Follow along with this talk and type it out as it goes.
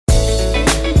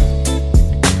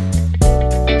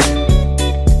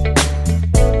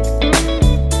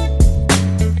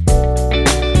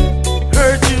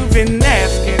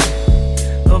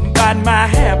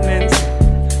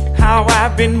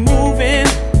been moving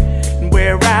and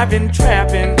where I've been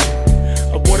trapping,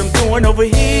 of what I'm doing over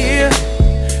here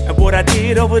and what I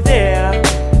did over there.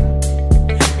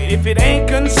 And if it ain't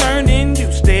concerning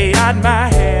you, stay out my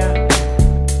hair.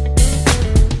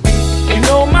 You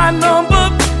know my number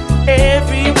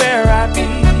everywhere I be.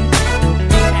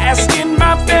 Asking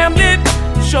my family,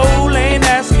 sure ain't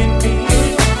asking me.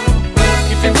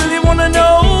 If you really wanna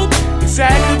know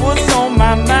exactly what's on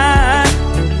my mind,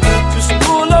 just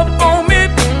pull up on me,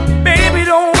 baby,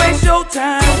 don't waste your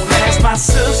time. Don't ask my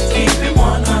sister, keep it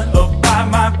 100, about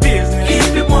my business,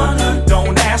 keep it 100.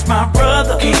 Don't ask my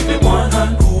brother, keep it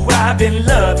 100, who I've been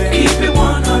loving, keep it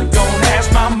 100. Don't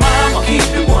ask my mama, keep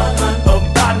it 100,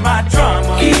 about my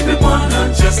drama, keep it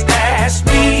 100. Just ask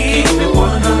me, keep it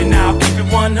 100, and I'll keep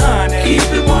it 100, keep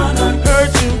it 100.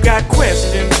 Heard you got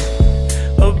questions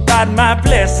about my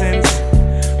blessings,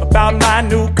 about my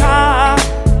new car,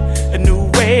 the new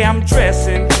way I'm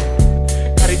dressing.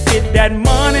 How to get that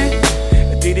money?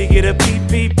 Did he get a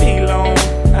PPP loan?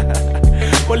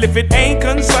 Well, if it ain't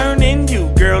concerning you,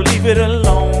 girl, leave it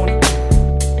alone.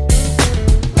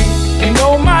 You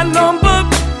know my number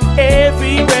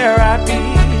everywhere I be.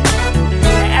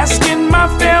 Asking my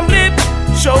family,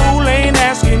 sure ain't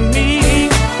asking me.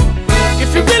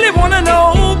 If you really wanna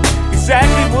know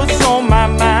exactly what's on my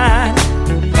mind,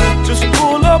 just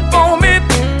pull up on me,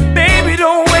 baby,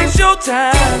 don't waste your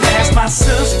time. Don't ask my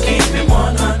sister, keep it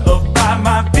 100, about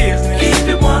my business, keep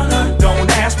it 100. Don't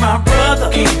ask my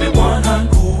brother, keep it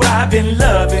 100, who I've been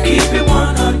loving, keep it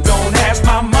 100. Don't ask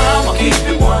my mama, keep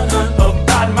it 100,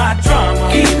 about my drama,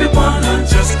 keep it 100.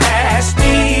 Just ask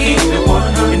me, keep it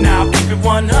 100, and I'll keep it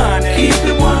 100, keep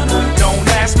it 100. Don't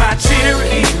ask my children,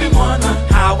 keep it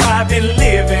 100, how I've been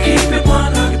living, keep it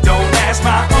 100. Don't ask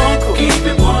my uncle, keep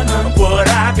it 100, what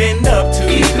I've been up to,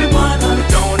 keep it 100.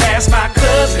 Don't ask my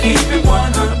cousin, keep it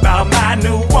 100, about my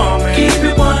new woman, keep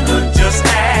it 100. Just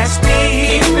ask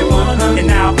me, keep it 100,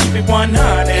 and I'll keep it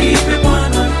 100, keep it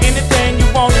 100. Anything you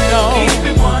wanna know, keep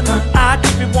it 100, I'll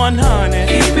keep it 100,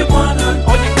 keep it 100.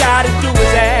 All you gotta do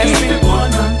is ask me, keep it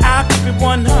 100, I'll keep it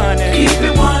 100, keep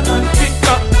it 100. Pick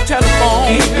up the telephone,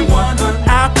 keep it 100,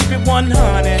 I'll keep it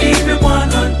 100, keep it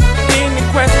 100. Any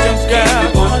questions, girl,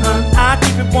 I'll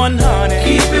keep it 100,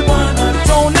 keep it 100.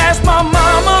 Don't ask my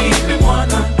mama, keep it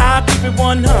 100, I'll keep it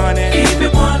 100, keep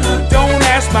it 100. Don't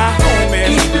ask my homies,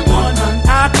 keep it 100,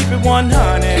 I'll keep it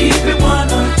 100, keep it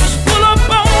 100. Just pull up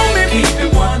on me, keep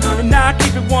it 100, and I'll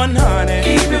keep it 100,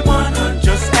 keep it 100.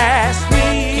 Just ask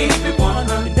me, keep it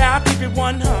 100, and I'll keep it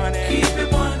 100, keep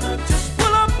it 100. Just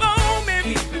pull up on me,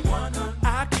 keep it 100,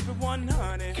 I'll keep it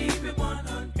 100, keep it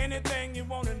 100. Anything